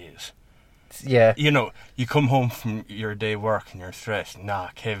why he is. Yeah. You know, you come home from your day work and you're stressed.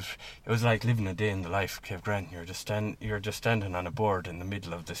 Kev, it was like living a day in the life of Kev Grant. You're just standing on a board in the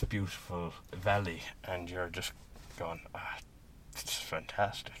middle of this beautiful valley, and you're just going, it's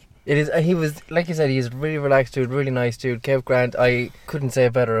fantastic. It is. He was, like you said, he's a really relaxed dude, really nice dude. Kev Grant, I couldn't say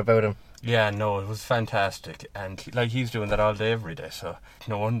better about him. Yeah, no, it was fantastic, and he's doing that all day, every day. So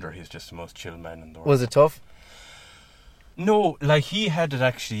no wonder he's just the most chill man in the world. Was it tough? No, he had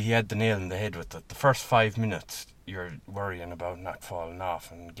the nail in the head with it. The first 5 minutes, you're worrying about not falling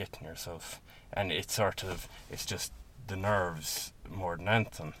off and getting yourself, and it's just the nerves more than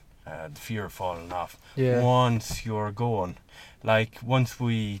anything. The fear of falling off. Yeah. Once you're going, once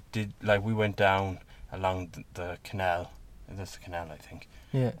we did, we went down along the canal. That's the canal, I think.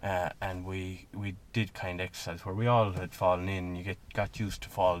 Yeah. And we did kind of exercise where we all had fallen in. You got used to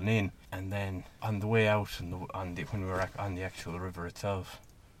falling in, and then on the way out, when we were on the actual river itself,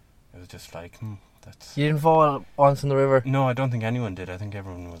 it was just that's. You didn't fall once in the river? No, I don't think anyone did. I think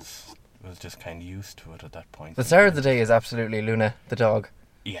everyone was just kind of used to it at that point. The start of the day is absolutely Luna, the dog.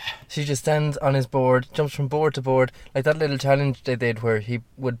 Yeah. She just stands on his board, jumps from board to board, like that little challenge they did where he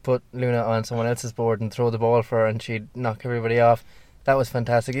would put Luna on someone else's board and throw the ball for her and she'd knock everybody off. That was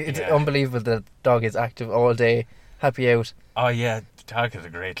fantastic. It's unbelievable that the dog is active all day, happy out. Oh yeah, the dog has a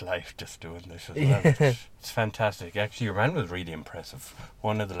great life just doing this as well. It's fantastic. Actually, your man was really impressive.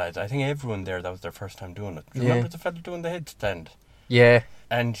 One of the lads, I think everyone there, that was their first time doing it. Remember the fella doing the headstand? Yeah.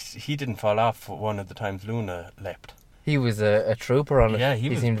 And he didn't fall off one of the times Luna leapt. He was a trooper on it. Yeah,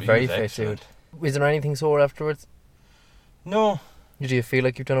 he seemed very fit, dude. Was there anything sore afterwards? No. Did you feel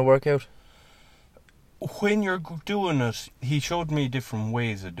like you've done a workout? When you're doing it, he showed me different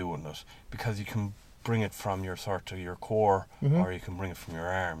ways of doing it, because you can bring it from your core, or you can bring it from your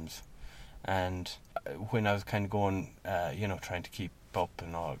arms. And when I was kind of going, trying to keep up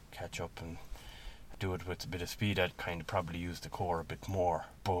and all, catch up and do it with a bit of speed, I'd kind of probably use the core a bit more.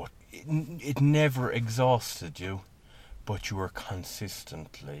 But it never exhausted you. But you were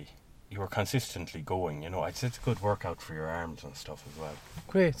consistently going, I'd say it's a good workout for your arms and stuff as well.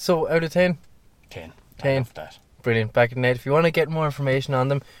 Great. So, out of 10? 10. 10. I love that. Brilliant. Back in Ned. If you want to get more information on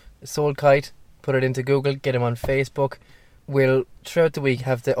them, Soul Kite, put it into Google, get them on Facebook. We'll, throughout the week,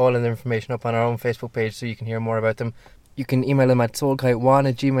 have all of the information up on our own Facebook page so you can hear more about them. You can email them at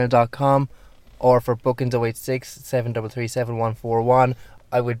soulkite1@gmail.com, or for bookings 086 733 7141.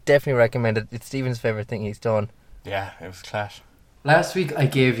 I would definitely recommend it. It's Stephen's favourite thing he's done. Yeah, it was class. Last week I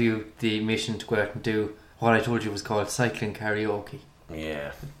gave you the mission to go out and do what I told you was called Cycling Karaoke.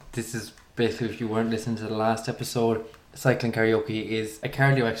 Yeah. This is basically, if you weren't listening to the last episode, Cycling Karaoke is a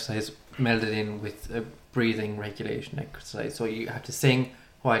cardio exercise melded in with a breathing regulation exercise. So you have to sing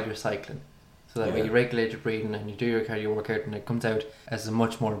while you're cycling. So that way you regulate your breathing and you do your cardio workout, and it comes out as a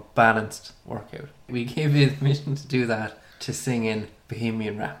much more balanced workout. We gave you the mission to do that, to sing in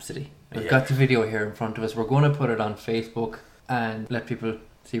Bohemian Rhapsody. We've got the video here in front of us. We're going to put it on Facebook and let people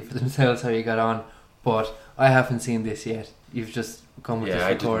see for themselves how you got on. but I haven't seen this yet. You've just come with Yeah, this I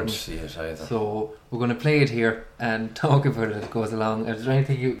recording. didn't see it either. So we're going to play it here and talk about it as it goes along. Is there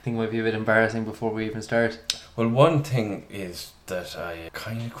anything you think might be a bit embarrassing before we even start? Well, one thing is that I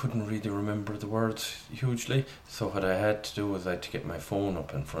kind of couldn't really remember the words hugely. So what I had to do was I had to get my phone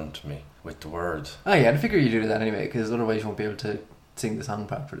up in front of me with the words. Oh yeah, I figure you do that anyway, because otherwise you won't be able to sing the song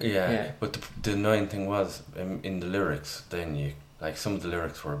properly. Yeah. But the annoying thing was, in the lyrics, then you... Like, some of the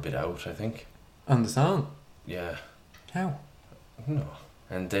lyrics were a bit out, I think. On the song? Yeah. How? No.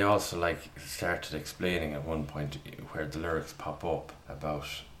 And they also, like, started explaining at one point where the lyrics pop up about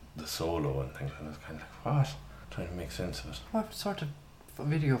the solo and things, and I was kind of like, what? Trying to make sense of it. What sort of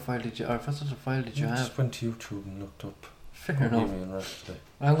video file did you, or what sort of file did you I have? just went to YouTube and looked up. Fair enough. Bohemian Rhapsody.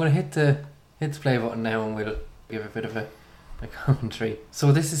 I'm going to hit the play button now and we'll give a bit of a commentary.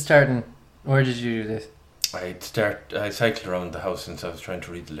 So this is starting... Where did you do this? I cycled around the house since I was trying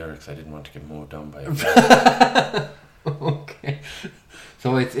to read the lyrics. I didn't want to get mowed down by it. Okay.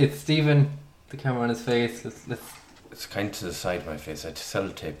 So it's Stephen, the camera on his face. Let's It's kind of to the side of my face. I had to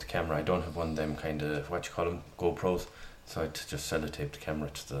sellotape the camera. I don't have one of them kind of, what you call them, GoPros. So I had to just sellotape the camera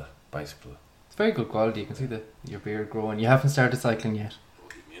to the bicycle. It's very good quality. You can see your beard growing. You haven't started cycling yet.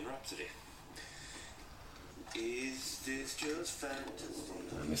 Bohemian Rhapsody. Is this just fantasy?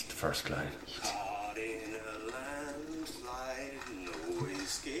 I missed the first line. Caught in a landslide, no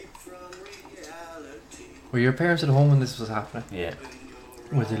escape from reality. Were your parents at home when this was happening? Yeah,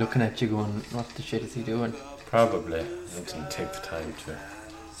 Were they looking at you going, what the shit is he doing? probably. I didn't take the time to...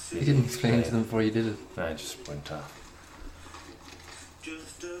 You didn't explain to them before you did it. I just went off.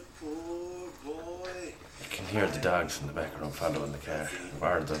 Just a poor boy. You can hear the dogs in the background following the car,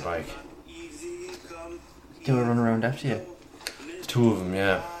 or the bike. Easy come. They were running around after you. Two of them,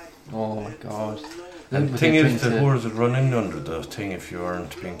 yeah. Oh my god. And the Were thing they is, the trying to- whores would run in under the thing if you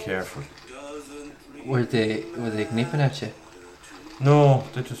weren't being careful. were they nipping at you? No,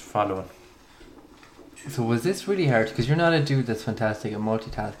 they're just following. So was this really hard? Because you're not a dude that's fantastic at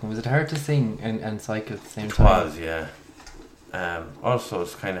multitasking. Was it hard to sing and cycle at the same It time? was, yeah. Also,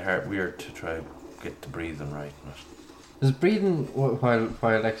 it's kind of weird to try get the breathing right. Because breathing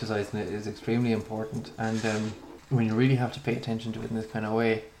while exercising is extremely important, and when you really have to pay attention to it in this kind of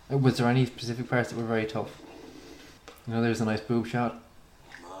way. Was there any specific parts that were very tough? You know, there's a nice boob shot.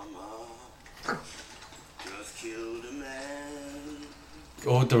 Mama just killed a man.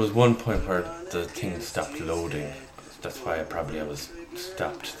 Oh, there was one point where the thing stopped loading. That's why I was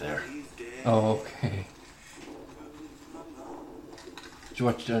stopped there. Oh, okay. Did you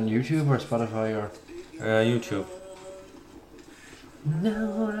watch it on YouTube or Spotify or? YouTube.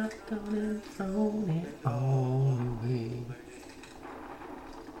 Now I've done it, thrown it all away.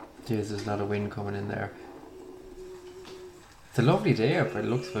 Jeez, there's a lot of wind coming in there. It's a lovely day out by the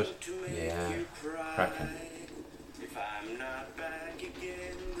looks of it. Yeah, cracking. If I'm not back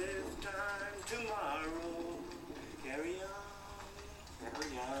again this time tomorrow, carry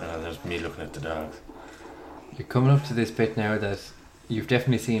on. There's me looking at the dogs. You're coming up to this bit now that you've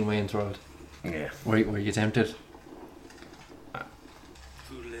definitely seen Wayne's World. Yeah. Were you tempted?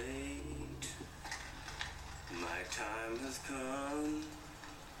 Too late, my time has come.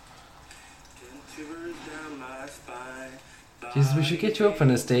 Ten shivers down my spine. Jesus, we should get you up on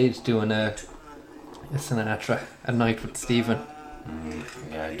a stage doing a Sinatra at night with Stephen.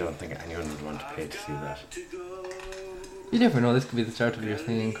 Yeah, I don't think anyone would want to pay to see that. You never know, this could be the start of your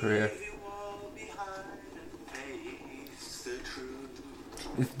singing career.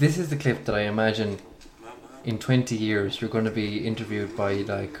 This is the clip that I imagine in 20 years you're going to be interviewed by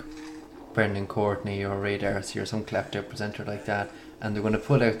like Brendan Courtney or Ray Darcy or some clapped out presenter like that, and they're going to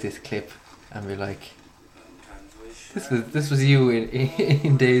pull out this clip and be like, this was you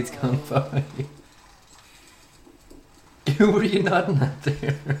in days gone by. Who were you nodding at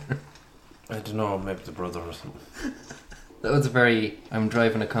there? I don't know, maybe the brother or something. That was a very I'm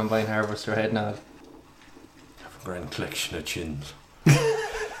driving a combine harvester head nod. Have a grand collection of chins.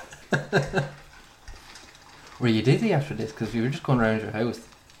 Were you dizzy after this? Because we were just going around your house.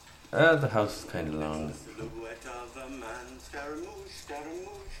 The house is kind of long. Silhouette of a man, Scaramouche,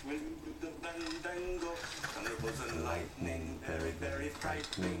 Scaramouche, will you do the bandango? Thunder was a lightning, very, very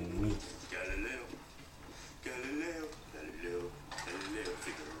frightening. Galileo, Galileo, Galileo, Galileo,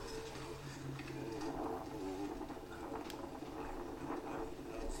 Figaro.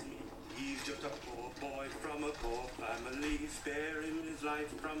 He's just a poor boy from a poor family. Spare him his life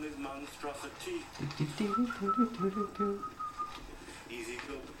from his monstrosity. Easy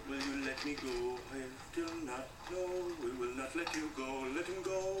go, will you let me go? I still not know. We will not let you go. Let him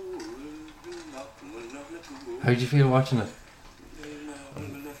go. We will not let him go. How did you feel watching it?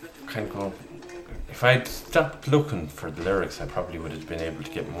 Kind of going, if If I'd stopped looking for the lyrics, I probably would have been able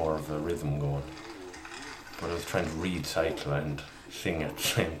to get more of a rhythm going. But I was trying to read Cycle and sing at the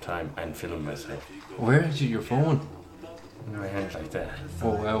same time and film myself. Where is your phone? In my hand like that. Oh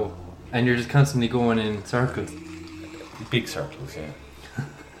wow. And you're just constantly going in circles. Big circles, yeah.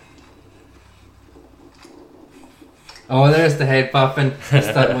 Oh, there's the head popping. It's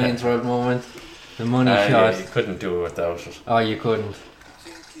that Wayne's World moment. The money shot. Yeah, you couldn't do it without it. Oh, you couldn't.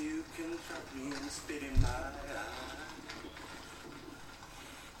 Think you can trap me and spit in my eye.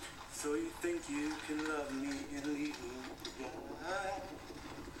 So you think you can love me and leave me behind.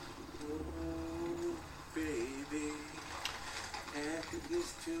 Oh, baby, and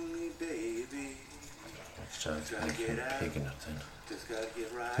this to me, baby. Let's try picking it then. Just gotta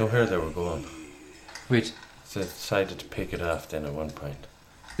get right. No, where they were going. Which? So I decided to pick it off then at one point.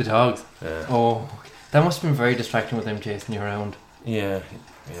 The dogs? Yeah. Oh, that must have been very distracting with them chasing you around. Yeah,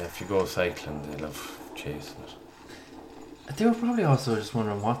 if you go cycling, they love chasing it. They were probably also just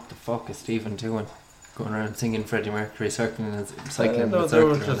wondering what the fuck is Stephen doing? Going around singing Freddie Mercury, cycling and cycling. No, with they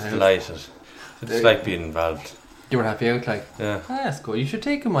were circle around the just house. delighted. It's like being involved. You were happy out, like? Yeah. Ah, that's good. You should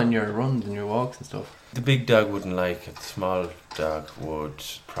take him on your runs and your walks and stuff. The big dog wouldn't like it. The small dog would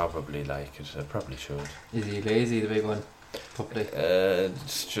probably like it. I probably should. Is he lazy, the big one? Puppy.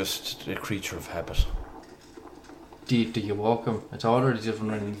 It's just a creature of habit. Do you walk him at all, or does he just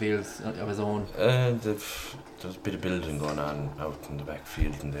run around in fields of his own? There's a bit of building going on out in the back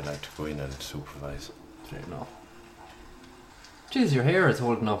field, and they like to go in and supervise. Fair enough. Jeez, your hair is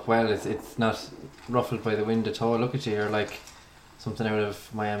holding up well. It's not ruffled by the wind at all. Look at you, you're like something out of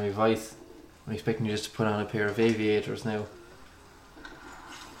Miami Vice. I'm expecting you just to put on a pair of aviators now.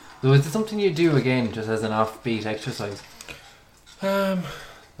 So is it something you do again, just as an offbeat exercise?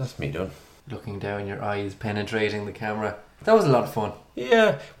 That's me done. Looking down, your eyes penetrating the camera. That was a lot of fun.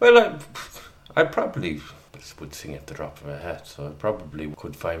 Yeah, well, I probably would sing at the drop of a hat, so I probably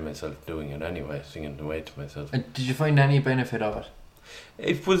could find myself doing it anyway, singing away to myself. And did you find any benefit of it?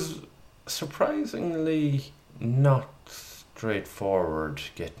 It was surprisingly not straightforward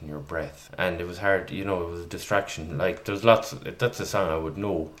getting your breath, and it was hard, it was a distraction. Like, that's a song I would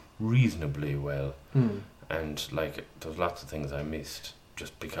know reasonably well, and like there's lots of things I missed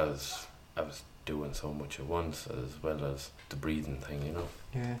just because I was doing so much at once, as well as the breathing thing,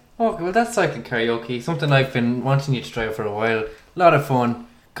 Yeah. Okay, well that's Cycle Karaoke, something I've been wanting you to try for a while. A lot of fun,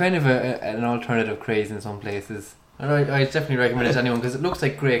 kind of an alternative craze in some places. And I definitely recommend it to anyone because it looks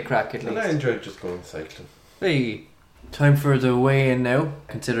like great crack at least. And I enjoyed just going cycling. Hey, time for the weigh-in now.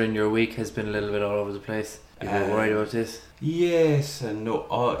 Considering your week has been a little bit all over the place, you were worried about this? Yes and no.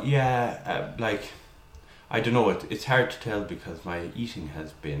 I don't know. It's hard to tell because my eating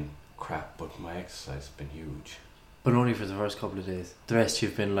has been crap, but my exercise has been huge. But only for the first couple of days. The rest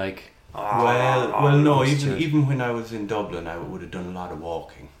you've been like... No. Even when I was in Dublin, I would have done a lot of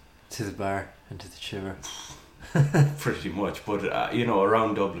walking. To the bar and to the shiver. Pretty much, but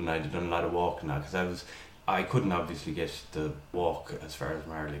around Dublin I'd have done a lot of walking now because I couldn't obviously get the walk as far as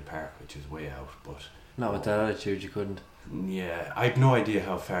Marley Park, which is way out, but not with that attitude you couldn't. Yeah, I've no idea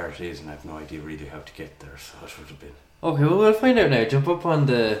how far it is and I've no idea really how to get there, so it would have been. Okay, well we'll find out now. Jump up on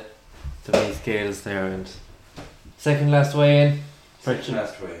the wee scales there and second last weigh in.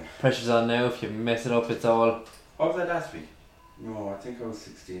 Pressure's on now. If you mess it up, it's all. What was I last week? No, I think I was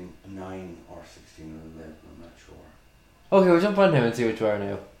 16.9 or 16.11, I'm not sure. Okay, we'll jump on now and see what you are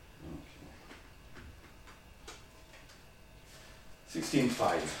now. Okay.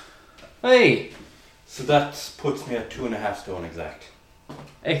 16.5. Hey! So that puts me at 2.5 stone exact.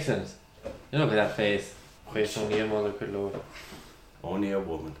 Excellent. You look at that face. Face only a mother could love. Only a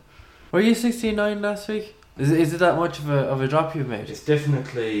woman. Were you 16.9 last week? Is it that much of a drop you've made? It's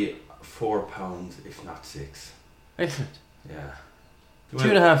definitely 4 pounds, if not 6. Excellent. Yeah.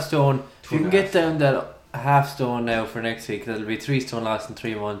 2.5 stone. If you can get down that a half stone now for next week, that'll be 3 stone lost in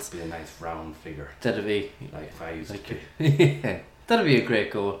 3 months. Be a nice round figure. That'll be like if I used to. Yeah, that'll be a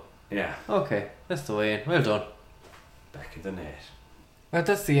great goal. Yeah. Okay, that's the way in. Well done. Back of the net. Well,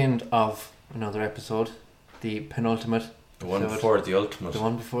 that's the end of another episode. The penultimate. The one before the ultimate. The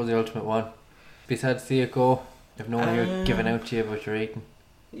one before the ultimate one. Be sad to see it go. If no one here giving out to you about your eating.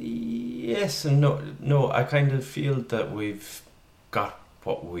 Yes and no. No, I kind of feel that we've got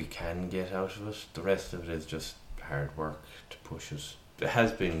what we can get out of it. The rest of it is just hard work to push us. It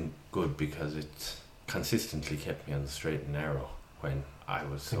has been good because it's consistently kept me on the straight and narrow when I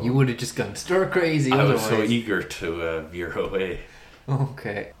was so... You would have just gone stir crazy I otherwise. was so eager to veer away.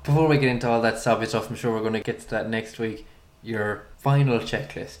 Okay. Before we get into all that savage stuff, I'm sure we're going to get to that next week. Your final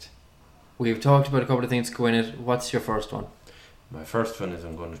checklist. We've talked about a couple of things to go in it. What's your first one? My first one is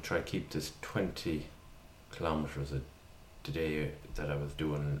I'm going to try keep this 20 kilometres a day that I was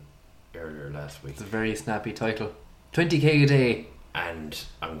doing earlier last week. It's a very snappy title. 20k a day. And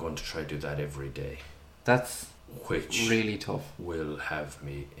I'm going to try do that every day. That's which really tough. Will have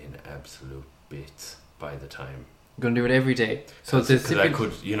me in absolute bits by the time. You're going to do it every day. So because I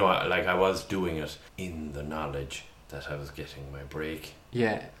could, I was doing it in the knowledge that I was getting my break.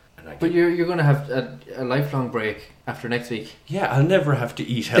 Yeah. But you're going to have a lifelong break after next week. Yeah, I'll never have to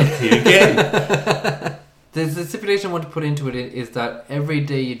eat healthy again. The stipulation I want to put into it is that every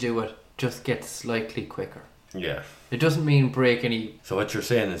day you do it, just get slightly quicker. Yeah. It doesn't mean break any... So what you're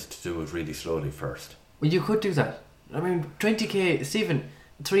saying is to do it really slowly first. Well, you could do that. I mean, 20k, Stephen,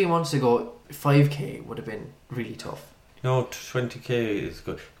 3 months ago, 5k would have been really tough. No, 20k is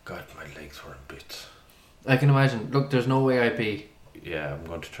good. God, my legs were in bits. I can imagine. Look, there's no way I'd be... Yeah, I'm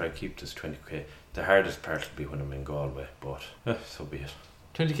going to try keep this 20k. The hardest part will be when I'm in Galway, but so be it.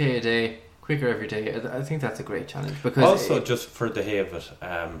 20k a day, quicker every day. I think that's a great challenge. Because also, just for the hay of it,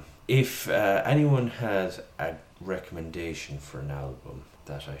 if anyone has a recommendation for an album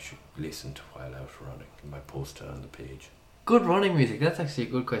that I should listen to while out running, I might post it on the page. Good running music, that's actually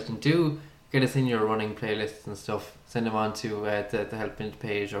a good question. Do get us in your running playlists and stuff. Send them on to the Help Binge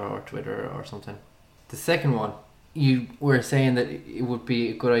page or Twitter or something. The second one, you were saying that it would be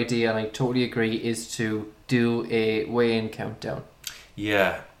a good idea, and I totally agree, is to do a weigh-in countdown.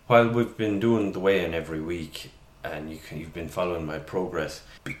 Yeah, while we've been doing the weigh-in every week, and you've been following my progress,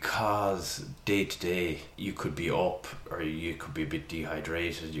 because day to day you could be up or you could be a bit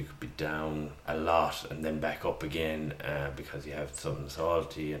dehydrated, you could be down a lot and then back up again because you have something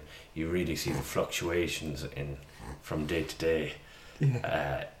salty, and you really see the fluctuations from day to day.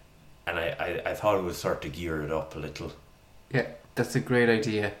 Yeah. And I thought it would start to gear it up a little. Yeah, that's a great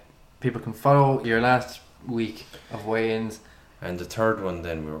idea. People can follow your last week of weigh-ins. And the third one,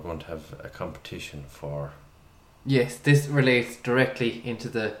 then, we were going to have a competition for... Yes, this relates directly into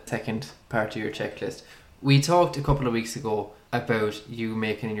the second part of your checklist. We talked a couple of weeks ago about you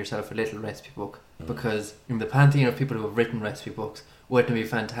making yourself a little recipe book, because in the pantheon of people who have written recipe books, wouldn't it be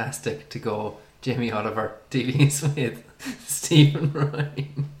fantastic to go Jamie Oliver, D.B. Smith, Stephen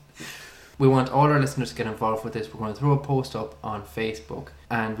Ryan? We want all our listeners to get involved with this. We're going to throw a post up on Facebook,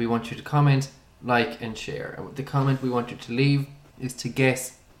 and we want you to comment, like and share. And the comment we want you to leave is to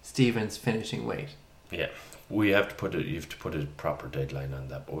guess Stephen's finishing weight. Yeah. You have to put a proper deadline on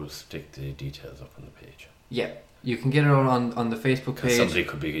that, but we'll stick the details up on the page. Yeah, you can get it all on the Facebook page. Somebody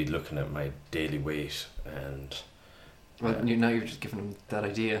could be looking at my daily weight and... Well, now you've just given them that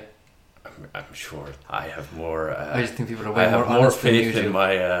idea. I'm sure I have more... I just think people are way more honest than you faith do. in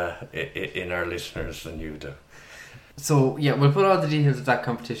my in our listeners than you do. So, yeah, we'll put all the details of that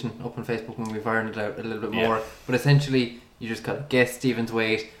competition up on Facebook when we've ironed it out a little bit more. But essentially, you just got to guess Stephen's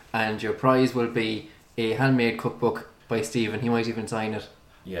weight, and your prize will be a handmade cookbook by Stephen. He might even sign it.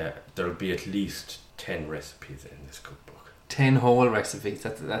 Yeah, there'll be at least 10 recipes in this cookbook. 10 whole recipes.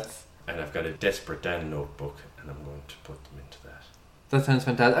 That's. And I've got a Desperate Dan notebook, and I'm going to put them into that. That sounds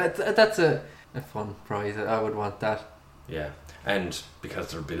fantastic. That's a fun prize. I would want that. Yeah, and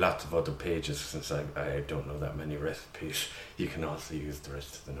because there'll be lots of other pages, since I don't know that many recipes, you can also use the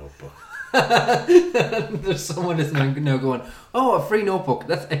rest of the notebook. There's someone listening now going, oh, a free notebook.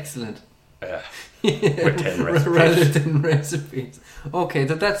 That's excellent. With 10 recipes. Rather than recipes. Okay,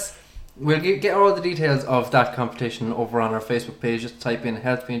 we'll get all the details of that competition over on our Facebook page. Just type in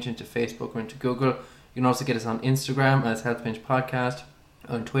Health Binge into Facebook or into Google. You can also get us on Instagram as Health Binge Podcast,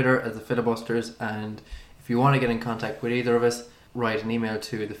 on Twitter as the Filibusters, and if you want to get in contact with either of us, write an email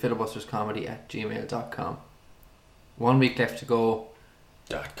to thefilibusterscomedy@gmail.com. 1 week left to go.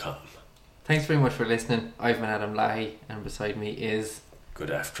 .com. Thanks very much for listening. I've been Adam Lahey, and beside me is...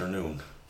 Good afternoon.